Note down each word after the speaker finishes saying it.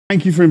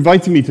Thank you for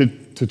inviting me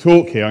to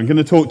talk here. I'm going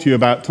to talk to you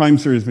about time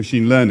series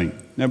machine learning.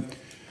 Now,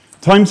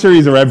 time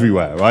series are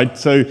everywhere, right?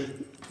 So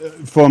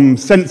from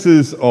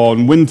sensors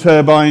on wind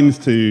turbines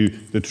to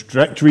the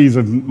trajectories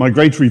of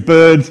migratory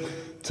birds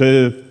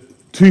to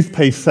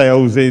toothpaste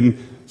sales in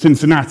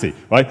Cincinnati,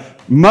 right?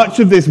 Much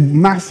of this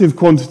massive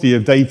quantity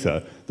of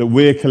data that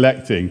we're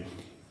collecting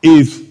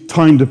is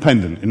time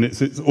dependent and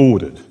it's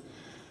ordered.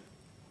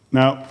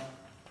 Now,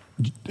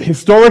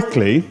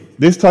 historically,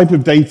 this type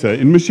of data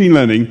in machine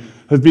learning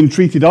has been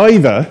treated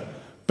either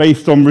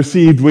based on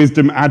received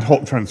wisdom ad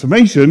hoc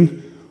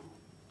transformation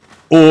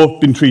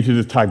or been treated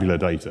as tabular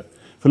data.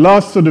 For the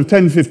last sort of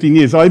 10, 15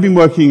 years, I've been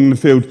working in the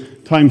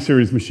field time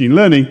series machine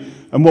learning,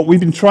 and what we've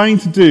been trying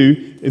to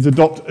do is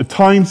adopt a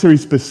time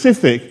series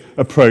specific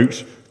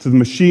approach to the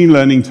machine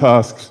learning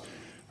tasks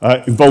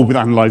involved with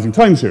analyzing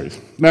time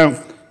series.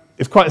 Now,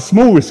 it's quite a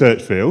small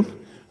research field,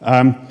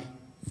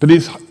 but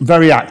it's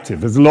very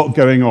active. There's a lot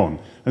going on.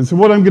 And so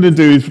what I'm going to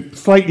do is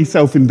slightly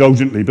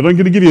self-indulgently, but I'm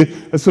going to give you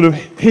a sort of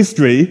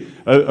history,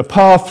 a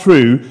path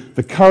through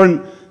the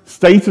current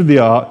state of the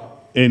art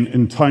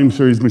in time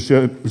series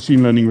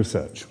machine learning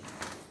research.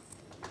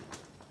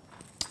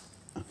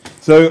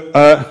 So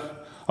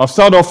I'll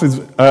start off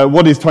with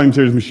what is time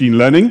series machine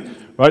learning.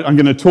 Right? I'm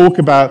going to talk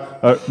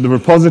about the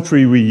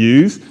repository we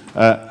use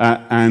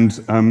and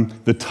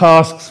the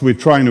tasks we're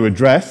trying to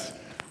address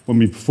when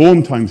we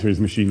perform time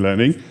series machine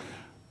learning.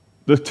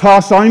 The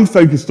tasks I'm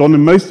focused on,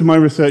 and most of my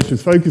research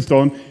is focused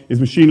on,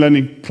 is machine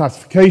learning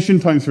classification,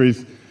 time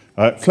series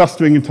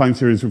clustering, and time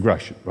series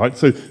regression. Right?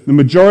 So the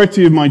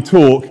majority of my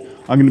talk,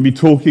 I'm going to be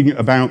talking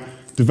about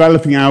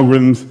developing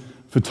algorithms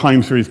for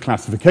time series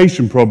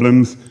classification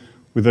problems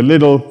with a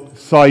little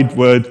side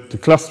word to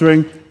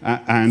clustering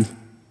and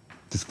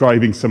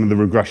describing some of the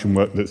regression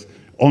work that's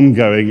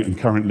ongoing and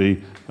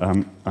currently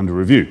under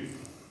review.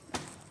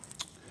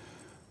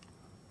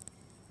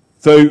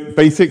 So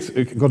basics,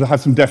 got to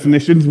have some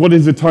definitions. What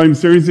is a time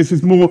series? This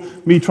is more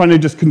me trying to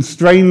just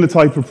constrain the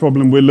type of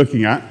problem we're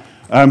looking at.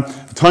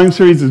 Time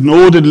series is an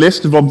ordered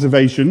list of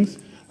observations.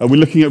 We're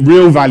looking at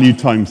real value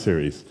time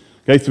series.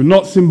 Okay, so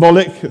not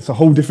symbolic, it's a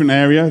whole different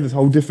area. There's a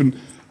whole different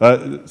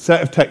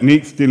set of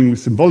techniques dealing with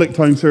symbolic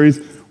time series.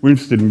 We're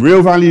interested in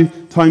real value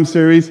time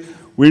series.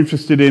 We're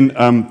interested in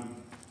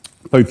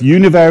both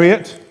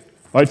univariate,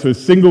 right, so a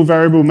single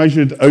variable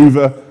measured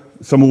over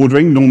some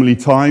ordering, normally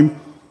time,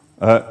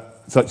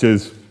 such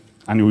as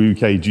annual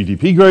UK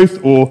GDP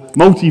growth, or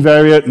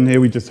multivariate, and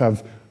here we just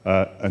have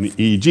an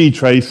EEG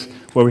trace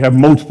where we have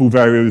multiple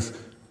variables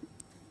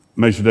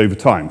measured over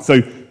time.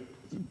 So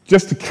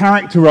just to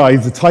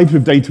characterize the type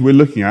of data we're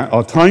looking at,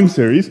 our time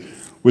series,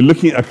 we're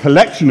looking at a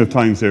collection of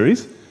time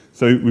series.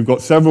 So we've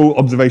got several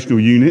observational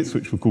units,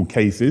 which we call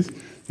cases.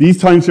 These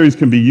time series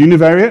can be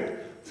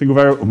univariate, single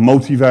variate, or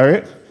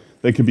multivariate.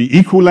 They can be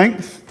equal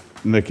length,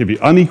 and they can be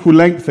unequal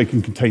length. They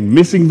can contain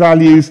missing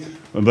values,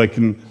 or they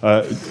can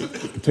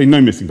contain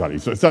no missing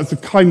values. So that's the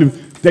kind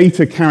of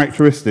data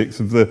characteristics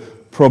of the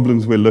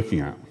problems we're looking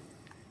at.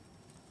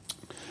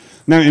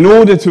 Now, in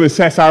order to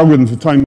assess algorithms for time